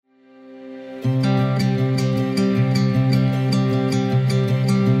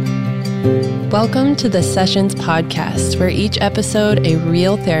Welcome to the Sessions podcast, where each episode a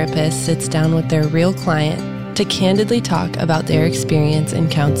real therapist sits down with their real client to candidly talk about their experience in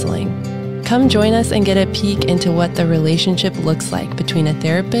counseling. Come join us and get a peek into what the relationship looks like between a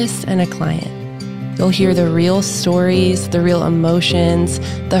therapist and a client. You'll hear the real stories, the real emotions,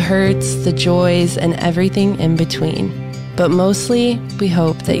 the hurts, the joys, and everything in between. But mostly, we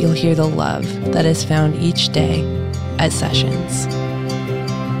hope that you'll hear the love that is found each day at Sessions.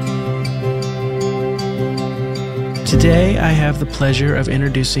 Today, I have the pleasure of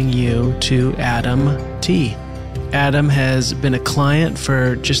introducing you to Adam T. Adam has been a client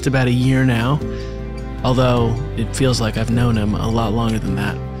for just about a year now, although it feels like I've known him a lot longer than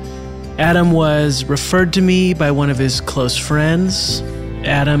that. Adam was referred to me by one of his close friends.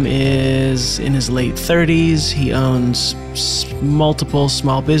 Adam is in his late 30s. He owns multiple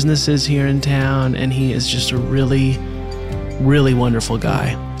small businesses here in town, and he is just a really, really wonderful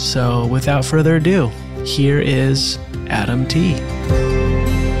guy. So without further ado, here is Adam T.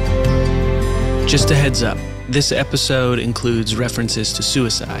 Just a heads up, this episode includes references to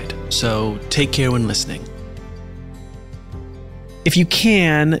suicide, so take care when listening. If you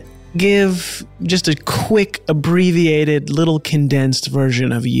can, give just a quick, abbreviated, little condensed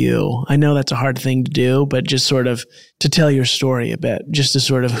version of you. I know that's a hard thing to do, but just sort of to tell your story a bit, just to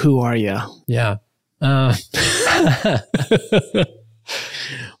sort of, who are you? Yeah.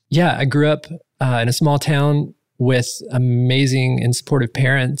 Yeah, I grew up in a small town with amazing and supportive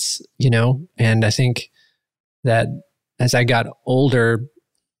parents, and I think that as I got older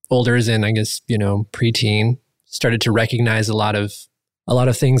as in, I guess, preteen, started to recognize a lot of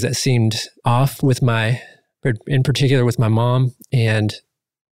things that seemed off with in particular with my mom, and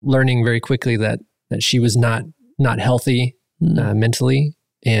learning very quickly that she was not healthy mentally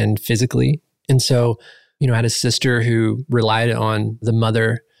and physically. And so, I had a sister who relied on the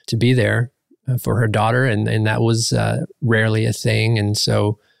mother to be there for her daughter, and that was rarely a thing. And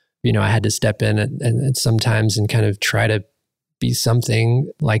so, I had to step in at sometimes and kind of try to be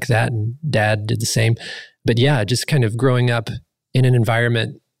something like that. And Dad did the same. But yeah, just kind of growing up in an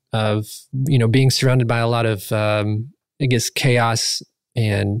environment of, being surrounded by a lot of, chaos,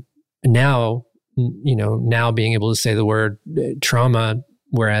 and now being able to say the word trauma,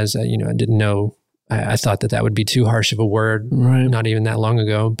 whereas, I didn't know, I thought that would be too harsh of a word, right, not even that long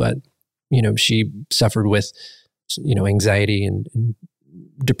ago. But, she suffered with, anxiety and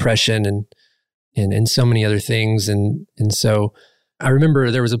depression and so many other things. And so I remember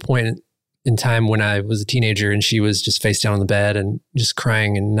there was a point in time when I was a teenager and she was just face down on the bed and just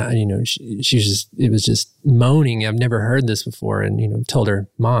crying, and not, it was just moaning. I've never heard this before. And, told her,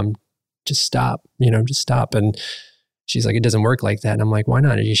 Mom, just stop, just stop. And she's like, it doesn't work like that. And I'm like, why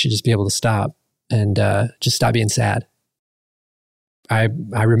not? You should just be able to stop and just stop being sad. I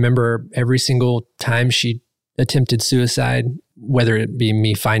remember every single time she attempted suicide, whether it be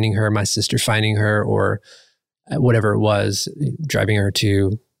me finding her, my sister finding her, or whatever it was, driving her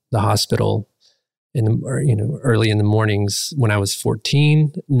to the hospital early in the mornings when I was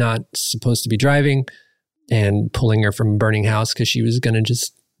 14, not supposed to be driving, and pulling her from a burning house because she was going to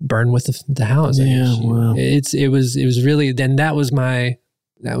just burn with the house. Yeah, wow. It was really, then that was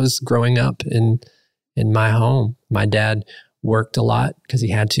growing up in my home. My dad worked a lot because he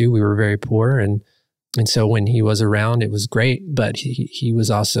had to. We were very poor, and so when he was around, it was great. But he was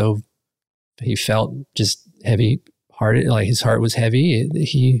also, he felt just heavy-hearted, like his heart was heavy.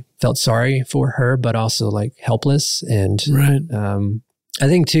 He felt sorry for her, but also like helpless. And right. I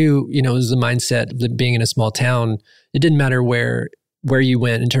think too, it was the mindset of being in a small town. It didn't matter where you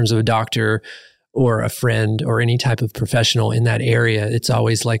went in terms of a doctor or a friend or any type of professional in that area. It's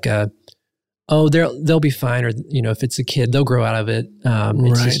always like they'll be fine. Or, if it's a kid, they'll grow out of it.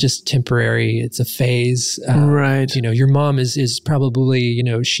 It's just temporary. It's a phase. Right. Your mom is probably,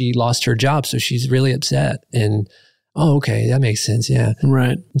 she lost her job, so she's really upset. And, oh, okay, that makes sense. Yeah.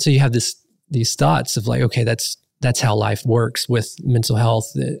 Right. And so you have these thoughts of like, okay, that's how life works with mental health.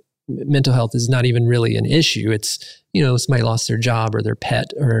 Mental health is not even really an issue. It's, somebody lost their job or their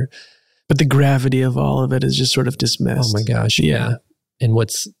pet but the gravity of all of it is just sort of dismissed. Oh my gosh. Yeah. And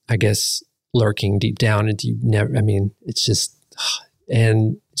what's, I guess, lurking deep down, and it's just,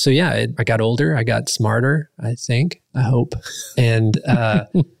 and so yeah, I got older, I got smarter, I hope, and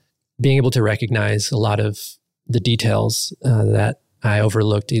being able to recognize a lot of the details that I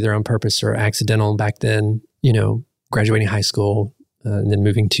overlooked either on purpose or accidental back then, graduating high school and then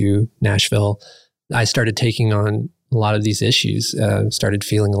moving to Nashville, I started taking on a lot of these issues. Started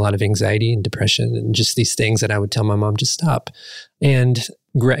feeling a lot of anxiety and depression and just these things that I would tell my mom to stop. And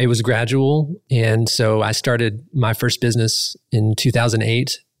it was gradual. And so I started my first business in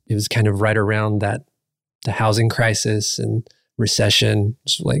 2008. It was kind of right around the housing crisis and recession,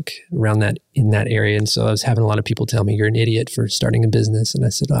 like around that, in that area. And so I was having a lot of people tell me, you're an idiot for starting a business. And I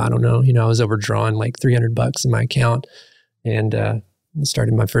said, I don't know. I was overdrawn like $300 in my account and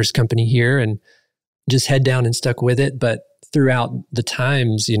started my first company here and just head down and stuck with it. But throughout the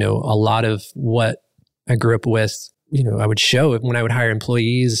times, a lot of what I grew up with, I would show it when I would hire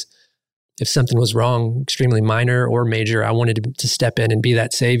employees. If something was wrong, extremely minor or major, I wanted to step in and be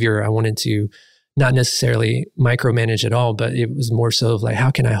that savior. I wanted to not necessarily micromanage at all, but it was more so of like, how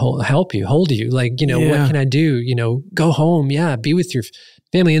can I help you, hold you? Like, what can I do? Go home. Yeah. Be with your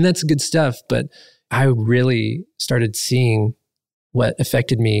family. And that's good stuff. But I really started seeing what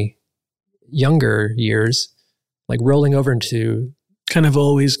affected me younger years, like rolling over into kind of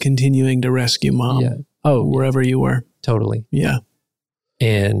always continuing to rescue mom. Yeah. Wherever you were. Totally. Yeah.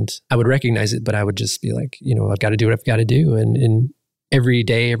 And I would recognize it, but I would just be like, I've got to do what I've got to do. And every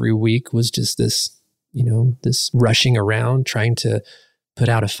day, every week was just this, this rushing around, trying to put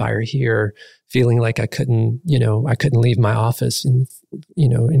out a fire here, feeling like I couldn't leave my office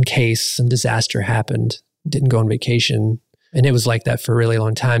in case some disaster happened, didn't go on vacation. And it was like that for a really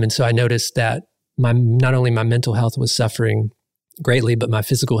long time. And so I noticed that not only my mental health was suffering greatly, but my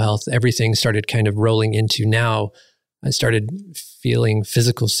physical health, everything started kind of rolling into now. I started feeling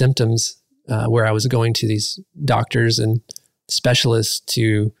physical symptoms where I was going to these doctors and specialists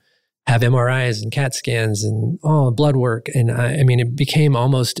to have MRIs and CAT scans and blood work. And I mean, it became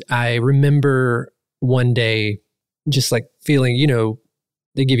almost, I remember one day just like feeling,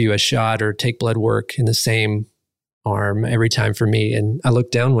 they give you a shot or take blood work in the same arm every time for me. And I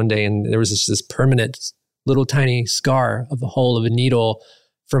looked down one day and there was this permanent little tiny scar of the hole of a needle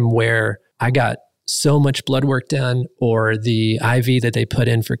from where I got so much blood work done, or the IV that they put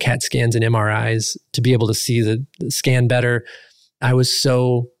in for CAT scans and MRIs to be able to see the scan better. I was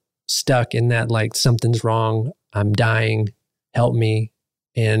so stuck in that, like, something's wrong, I'm dying, help me.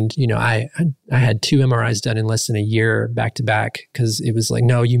 And, I had 2 MRIs done in less than a year back to back because it was like,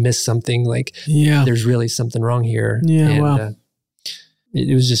 no, you missed something. Like, there's really something wrong here. Yeah, and, wow.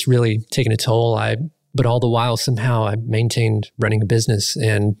 It was just really taking a toll. But all the while, somehow I maintained running a business,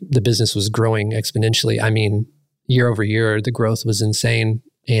 and the business was growing exponentially. I mean, year over year, the growth was insane.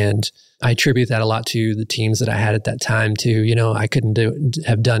 And I attribute that a lot to the teams that I had at that time too. I couldn't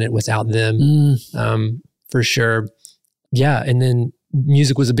have done it without them, for sure. Yeah. And then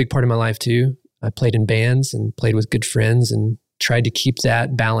music was a big part of my life too. I played in bands and played with good friends and tried to keep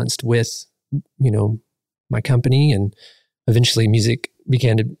that balanced with, my company. And eventually music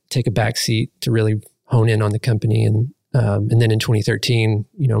began to take a back seat to really hone in on the company. And then in 2013,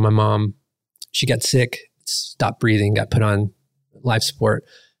 my mom, she got sick, stopped breathing, got put on life support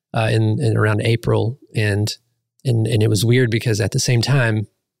in around April. And it was weird because at the same time, it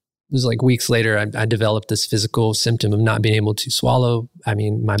was like weeks later, I developed this physical symptom of not being able to swallow. I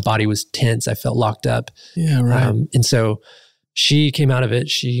mean, my body was tense. I felt locked up. Yeah, right. And so she came out of it.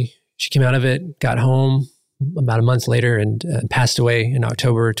 She came out of it, got home about a month later and passed away in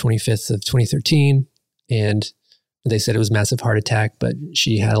October 25th of 2013. And they said it was a massive heart attack, but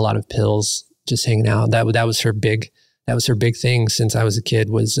she had a lot of pills just hanging out. That was her big thing since I was a kid,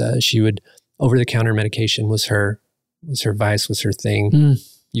 was she would, over-the-counter medication was her vice, was her thing.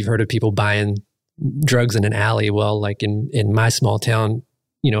 You've heard of people buying drugs in an alley. Well, like in my small town,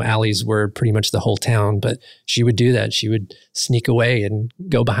 alleys were pretty much the whole town, but she would do that. She would sneak away and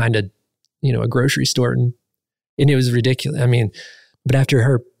go behind a grocery store, and it was ridiculous. I mean, but after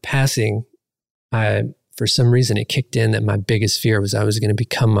her passing, for some reason, it kicked in that my biggest fear was I was going to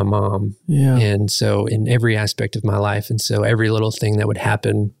become my mom. Yeah. And so in every aspect of my life, and so every little thing that would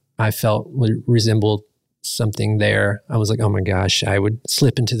happen, I felt resembled something there. I was like, oh my gosh, I would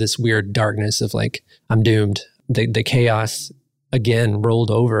slip into this weird darkness of like, I'm doomed. The chaos again rolled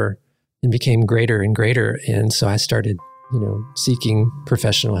over and became greater and greater. And so I started, seeking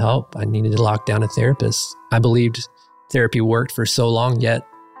professional help. I needed to lock down a therapist. I believed therapy worked for so long, yet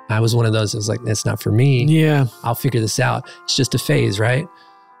I was one of those that was like, that's not for me. Yeah. I'll figure this out. It's just a phase, right?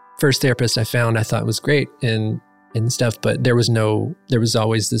 First therapist I found, I thought was great and stuff, but there was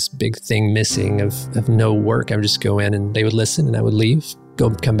always this big thing missing of no work. I would just go in and they would listen and I would leave,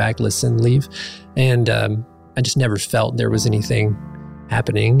 come back, listen, leave. And I just never felt there was anything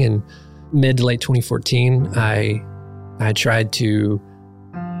happening. And mid to late 2014, I attempted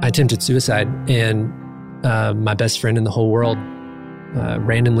suicide, and my best friend in the whole world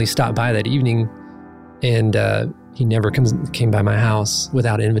randomly stopped by that evening, and he never came by my house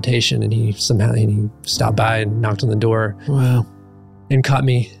without invitation, and he stopped by and knocked on the door. Wow. And caught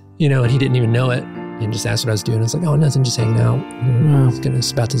me, and he didn't even know it, and just asked what I was doing. I was like, oh, nothing, just hanging out. Wow. I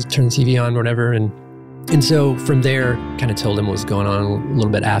was about to turn the TV on or whatever. And so from there, kind of told him what was going on a little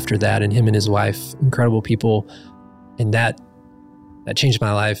bit after that, and him and his wife, incredible people. And that changed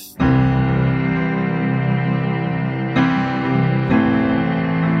my life.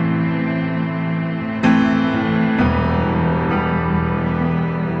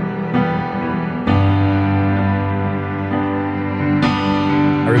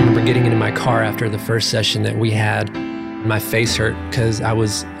 I remember getting into my car after the first session that we had. My face hurt because I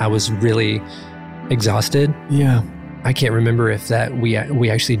was really exhausted. Yeah. I can't remember if that we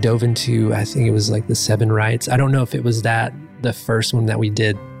actually dove into, I think it was like the 7 rites. I don't know if it was the first one that we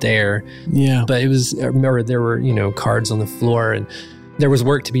did there. Yeah. But I remember there were, cards on the floor, and there was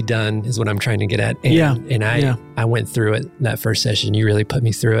work to be done is what I'm trying to get at. And I went through it that first session. You really put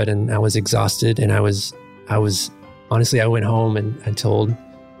me through it, and I was exhausted, and I was honestly, I went home and I told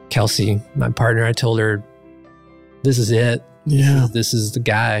Kelsey, my partner, I told her, this is it. Yeah. This is the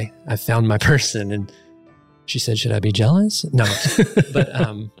guy. I found my person. And she said, should I be jealous? No. But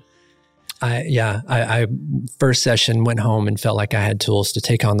I first session went home and felt like I had tools to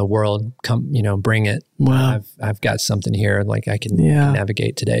take on the world. Bring it. Wow. I've got something here like I can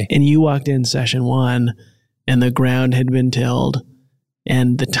navigate today. And you walked in session 1 and the ground had been tilled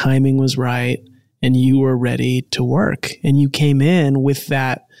and the timing was right and you were ready to work. And you came in with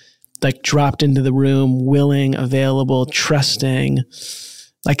that, like dropped into the room, willing, available, trusting.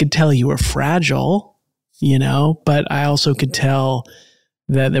 I could tell you were fragile, but I also could tell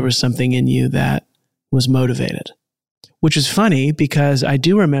that there was something in you that was motivated, which is funny because I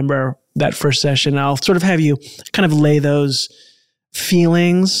do remember that first session. I'll sort of have you kind of lay those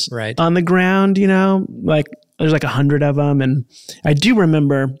feelings on the ground, like there's like 100 of them. And I do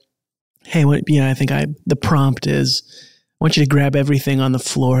remember, hey, I think the prompt is, I want you to grab everything on the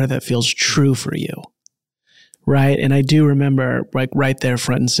floor that feels true for you. Right. And I do remember like right there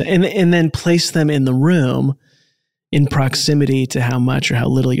front and center, and then place them in the room in proximity to how much or how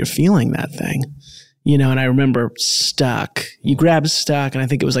little you're feeling that thing. And I remember stuck. You grabbed stuck, and I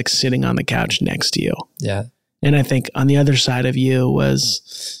think it was like sitting on the couch next to you. Yeah. And I think on the other side of you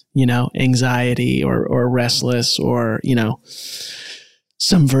was, anxiety or restless or,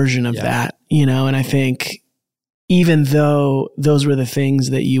 some version of that, and I think even though those were the things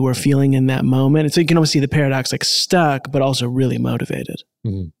that you were feeling in that moment, so you can always see the paradox, like stuck, but also really motivated,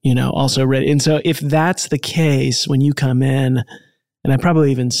 also ready. And so if that's the case, when you come in, and I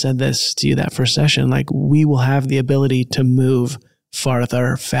probably even said this to you that first session, like we will have the ability to move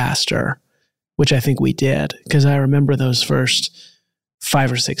farther, faster, which I think we did. Because I remember those first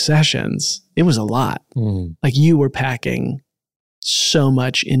 5 or 6 sessions, it was a lot. Like you were packing so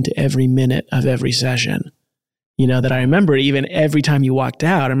much into every minute of every session. That I remember even every time you walked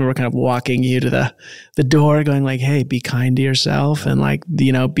out, I remember kind of walking you to the door going like, hey, be kind to yourself and like,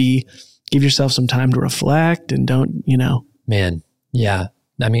 give yourself some time to reflect and don't. Man. Yeah.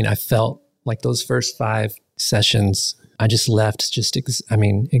 I mean, I felt like those first 5 sessions, I just left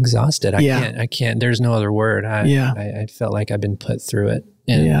exhausted. I can't, there's no other word. I felt like I've been put through it.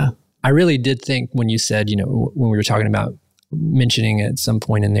 And I really did think when you said, when we were talking about mentioning at some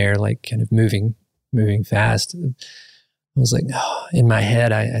point in there, like kind of moving fast, I was like, in my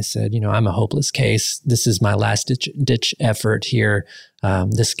head, I said, I'm a hopeless case. This is my last ditch effort here.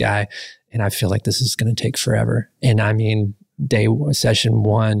 This guy, and I feel like this is going to take forever. And I mean, session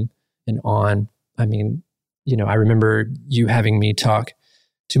 1 and on, I remember you having me talk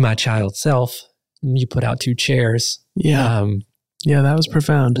to my child self, and you put out 2 chairs. Yeah. That was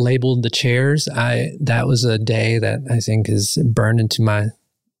profound. Labeled the chairs. That was a day that I think is burned into my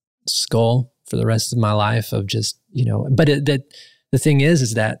skull for the rest of my life of just, but the thing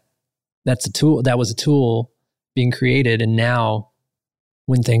is that's a tool. That was a tool being created. And now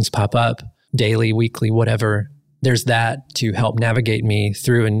when things pop up daily, weekly, whatever, there's that to help navigate me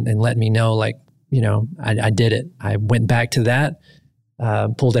through and let me know, like, I did it. I went back to that,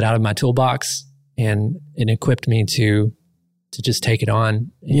 pulled it out of my toolbox, and it equipped me to just take it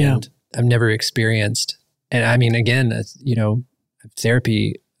on. And I've never experienced, and I mean, again,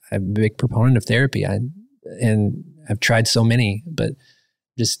 therapy, I'm a big proponent of therapy. And I've tried so many, but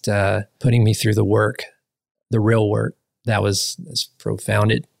just putting me through the work, the real work, that's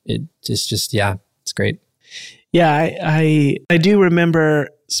profound. It just it's great. Yeah, I do remember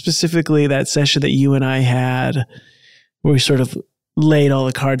specifically that session that you and I had where we sort of laid all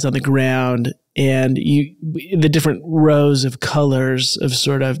the cards on the ground and the different rows of colors of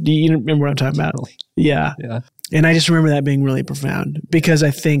sort of, do you remember what I'm talking about? Yeah. And I just remember that being really profound because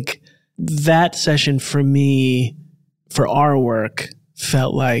I think that session for me, for our work,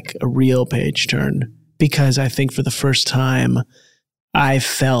 felt like a real page turn because I think for the first time I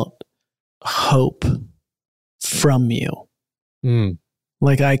felt hope from you.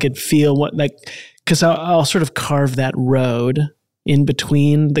 Like I could feel because I'll sort of carve that road in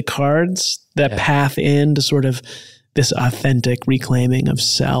between the cards, that path into sort of this authentic reclaiming of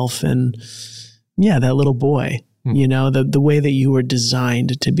self and that little boy, the way that you were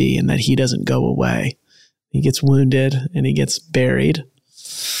designed to be and that he doesn't go away. He gets wounded and he gets buried.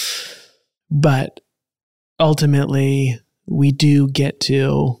 But ultimately, we do get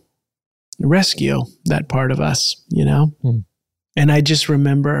to rescue that part of us, And I just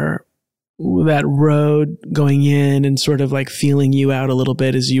remember that road going in and sort of like feeling you out a little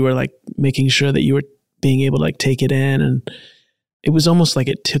bit as you were like making sure that you were being able to like take it in. And it was almost like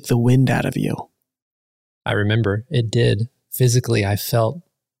it took the wind out of you. I remember it did. Physically, I felt,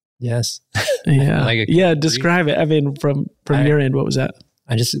 yes. Yeah. Describe it. I mean, from your end, what was that?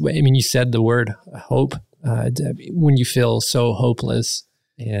 You said the word hope. When you feel so hopeless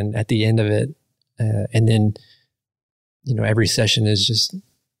and at the end of it, and then, every session is just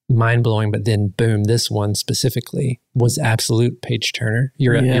mind blowing, but then boom, this one specifically was absolute page turner.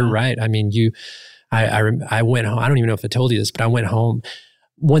 You're right. I mean, I went home. I don't even know if I told you this, but I went home.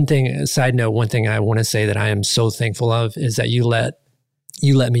 One thing I want to say that I am so thankful of is that you let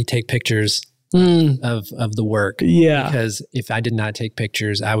me take pictures of the work. Yeah. Because if I did not take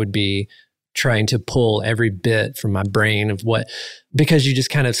pictures, I would be trying to pull every bit from my brain because you just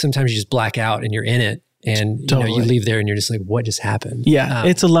kind of, sometimes you just black out and you're in it. And totally. You leave there and you're just like, what just happened? Yeah.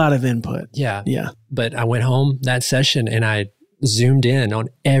 It's a lot of input. Yeah. Yeah. But I went home that session and I zoomed in on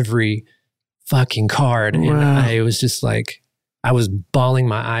every fucking card. Wow. And I was just like, I was bawling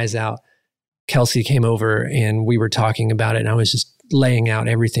my eyes out. Kelsey came over and we were talking about it and I was just laying out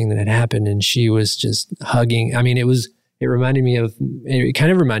everything that had happened and she was just hugging. I mean, it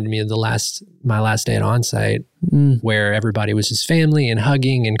kind of reminded me of my last day at Onsite where everybody was just family and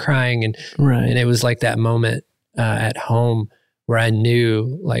hugging and crying. And it was like that moment at home where I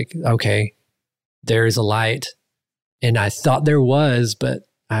knew like, okay, there is a light. And I thought there was, but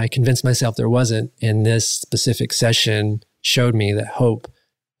I convinced myself there wasn't. And this specific session showed me that hope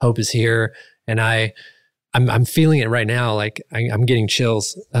is here. And I'm feeling it right now. Like I'm getting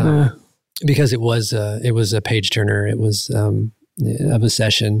chills. Because it was a page turner. It was of a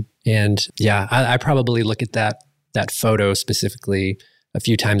session, and I probably look at that photo specifically a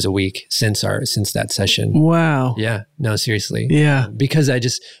few times a week since that session. Wow. Yeah. No, seriously. Yeah. Because I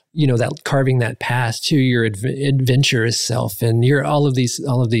just that carving that path to your adventurous self and your all of these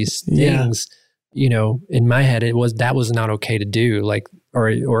things. In my head, that was not okay to do. Like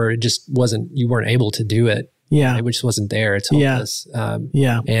or it just wasn't. You weren't able to do it. Yeah. It just wasn't there. It's hopeless.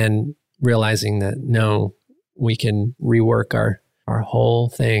 And realizing that no, we can rework our whole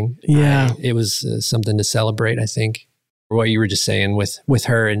thing. Yeah. It was something to celebrate, I think. What you were just saying with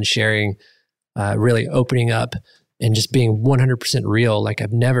her and sharing, really opening up and just being 100% real, like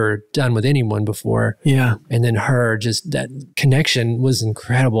I've never done with anyone before. Yeah. And then her, just that connection was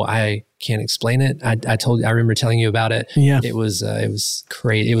incredible. I can't explain it. I remember telling you about it. Yeah. It was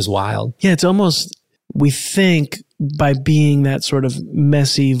crazy. It was wild. Yeah. It's almost, we think by being that sort of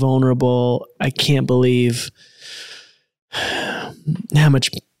messy, vulnerable, I can't believe how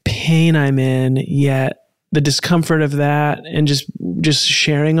much pain I'm in, yet the discomfort of that and just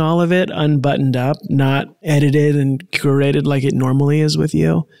sharing all of it unbuttoned up, not edited and curated like it normally is with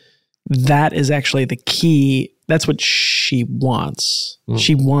you. That is actually the key. That's what she wants.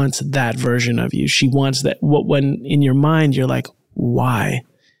 She wants that version of you. She wants that. When in your mind, you're like, why?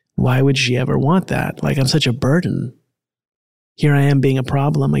 Why would she ever want that? Like, I'm such a burden. Here I am being a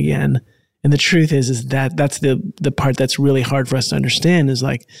problem again. And the truth is that that's the part that's really hard for us to understand is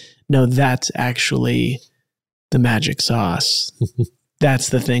like, no, that's actually the magic sauce. That's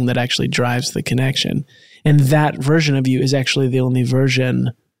the thing that actually drives the connection. And that version of you is actually the only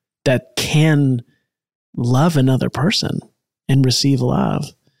version that can love another person and receive love.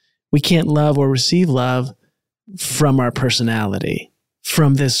 We can't love or receive love from our personality,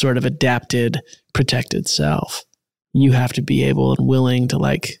 from this sort of adapted, protected self. You have to be able and willing to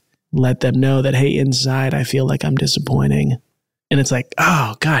like let them know that, hey, inside I feel like I'm disappointing. And it's like,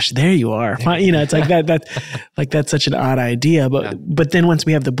 oh gosh, there you are. It's like that's such an odd idea. But then once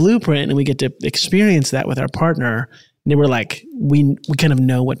we have the blueprint and we get to experience that with our partner, then we're like, we kind of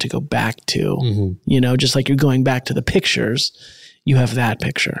know what to go back to. Mm-hmm. Just like you're going back to the pictures, you have that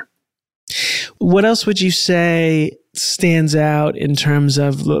picture. What else would you say stands out in terms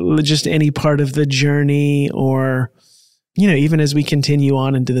of just any part of the journey, or, even as we continue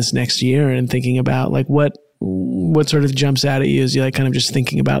on into this next year and thinking about like what sort of jumps out at you as you like kind of just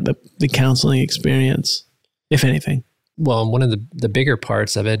thinking about the counseling experience, if anything? Well, one of the bigger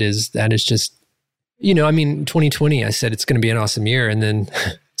parts of it is that it's just, 2020, I said it's going to be an awesome year, and then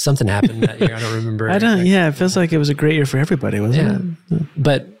something happened that year. I don't remember. It feels like it was a great year for everybody, wasn't it? Yeah.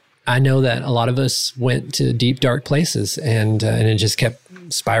 But I know that a lot of us went to deep, dark places, and it just kept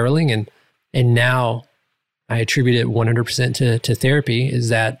spiraling. And now I attribute it 100% to therapy, is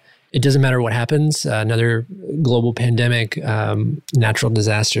that it doesn't matter what happens, another global pandemic, natural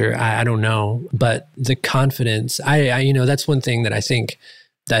disaster, I don't know. But the confidence, that's one thing that I think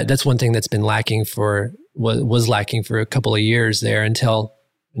that's one thing that's been lacking was lacking for a couple of years there until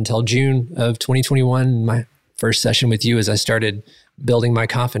June of 2021, my first session with you, as I started building my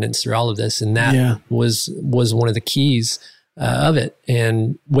confidence through all of this. And that was one of the keys of it.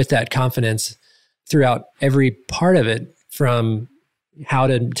 And with that confidence throughout every part of it, from how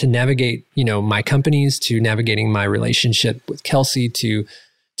to navigate, my companies, to navigating my relationship with Kelsey, to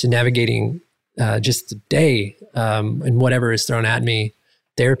navigating just the day and whatever is thrown at me,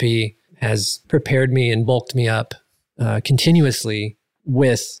 therapy has prepared me and bulked me up continuously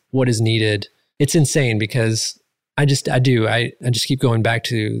with what is needed. It's insane because I just keep going back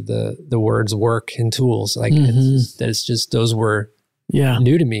to the words work and tools. Like it's just those were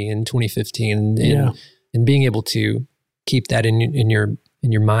new to me in 2015, and being able to keep that in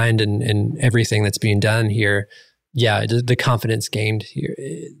your mind and everything that's being done here. Yeah, the confidence gained here.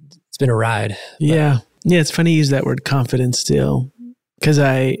 It's been a ride. Yeah, it's funny you use that word confidence too, because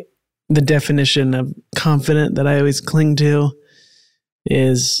the definition of confident that I always cling to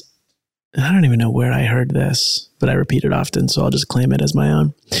is, I don't even know where I heard this, but I repeat it often, so I'll just claim it as my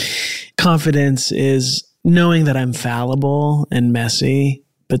own. Confidence is knowing that I'm fallible and messy,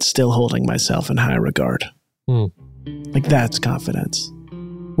 but still holding myself in high regard. Like, that's confidence.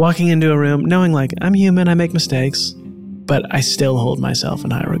 Walking into a room, knowing like I'm human, I make mistakes, but I still hold myself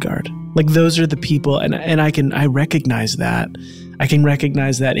in high regard. Like, those are the people, and I recognize that. I can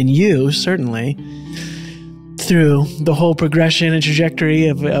recognize that in you, certainly, through the whole progression and trajectory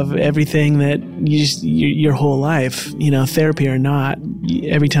of everything that your whole life, therapy or not,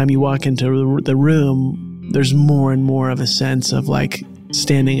 every time you walk into the room, there's more and more of a sense of like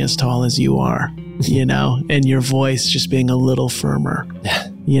standing as tall as you are, and your voice just being a little firmer,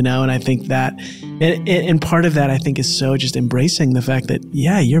 and I think that, and part of that I think is so just embracing the fact that,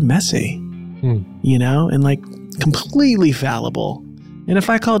 you're messy, and like completely fallible. And if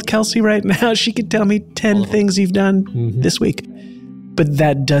I called Kelsey right now, she could tell me 10 things you've done this week. But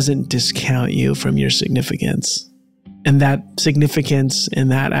that doesn't discount you from your significance. And that significance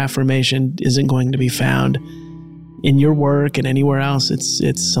and that affirmation isn't going to be found in your work and anywhere else.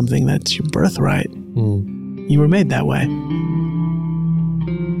 It's something that's your birthright. You were made that way.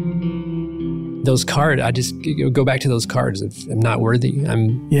 Those cards, I just go back to those cards. If I'm not worthy,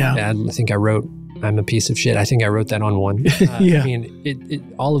 I think I wrote, I'm a piece of shit. I think I wrote that on one. I mean, it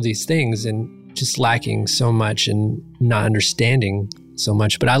all of these things, and just lacking so much and not understanding so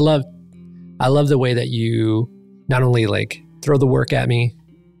much. But I love the way that you not only like throw the work at me,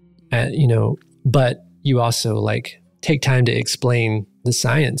 but you also like take time to explain the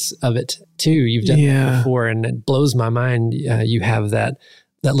science of it too. You've done that before, and it blows my mind. You have that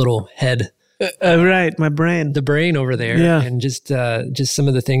little head, right? My brain, the brain over there, and just some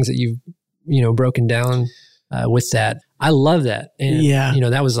of the things that you've broken down with that. I love that.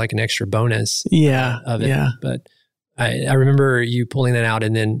 And, that was like an extra bonus of it. Yeah. But I remember you pulling that out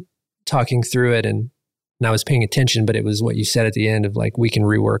and then talking through it, and I was paying attention, but it was what you said at the end of like, we can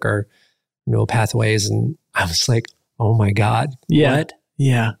rework our neural pathways. And I was like, oh my God. What?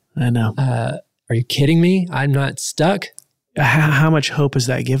 Yeah, I know. Are you kidding me? I'm not stuck. How much hope has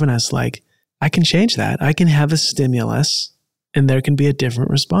that given us? Like, I can change that. I can have a stimulus and there can be a different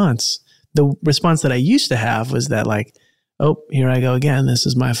response. The response that I used to have was that like, oh, here I go again. This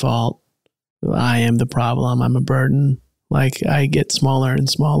is my fault. I am the problem. I'm a burden. Like, I get smaller and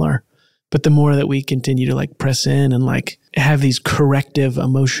smaller. But the more that we continue to like press in and like have these corrective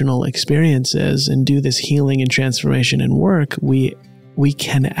emotional experiences and do this healing and transformation and work, we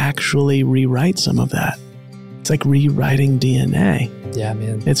can actually rewrite some of that. It's like rewriting DNA. Yeah,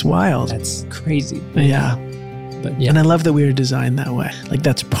 man. It's wild. That's crazy. Yeah. But and I love that we were designed that way. Like,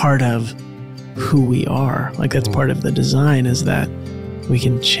 that's part of who we are. Like, that's part of the design, is that we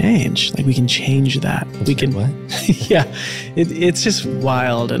can change. Like, we can change that. We can. What? Yeah. It's just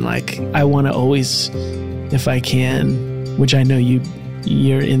wild. And like, I want to always, if I can, which I know you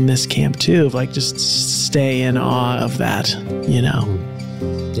you're in this camp too, of like, just stay in awe of that, you know?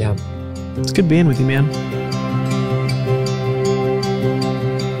 Yeah. It's good being with you, man.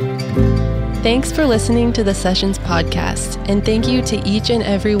 Thanks for listening to the Sessions podcast, and thank you to each and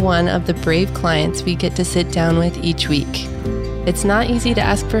every one of the brave clients we get to sit down with each week. It's not easy to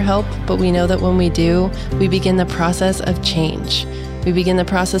ask for help, but we know that when we do, we begin the process of change. We begin the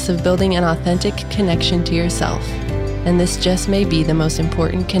process of building an authentic connection to yourself. And this just may be the most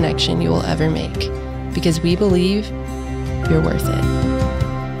important connection you will ever make, because we believe you're worth it.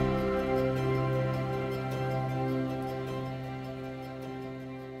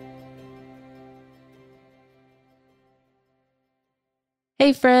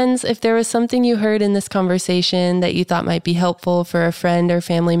 Hey friends, if there was something you heard in this conversation that you thought might be helpful for a friend or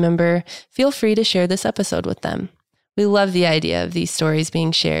family member, feel free to share this episode with them. We love the idea of these stories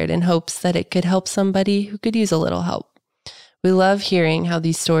being shared in hopes that it could help somebody who could use a little help. We love hearing how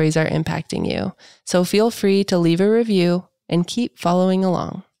these stories are impacting you, so feel free to leave a review and keep following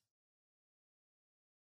along.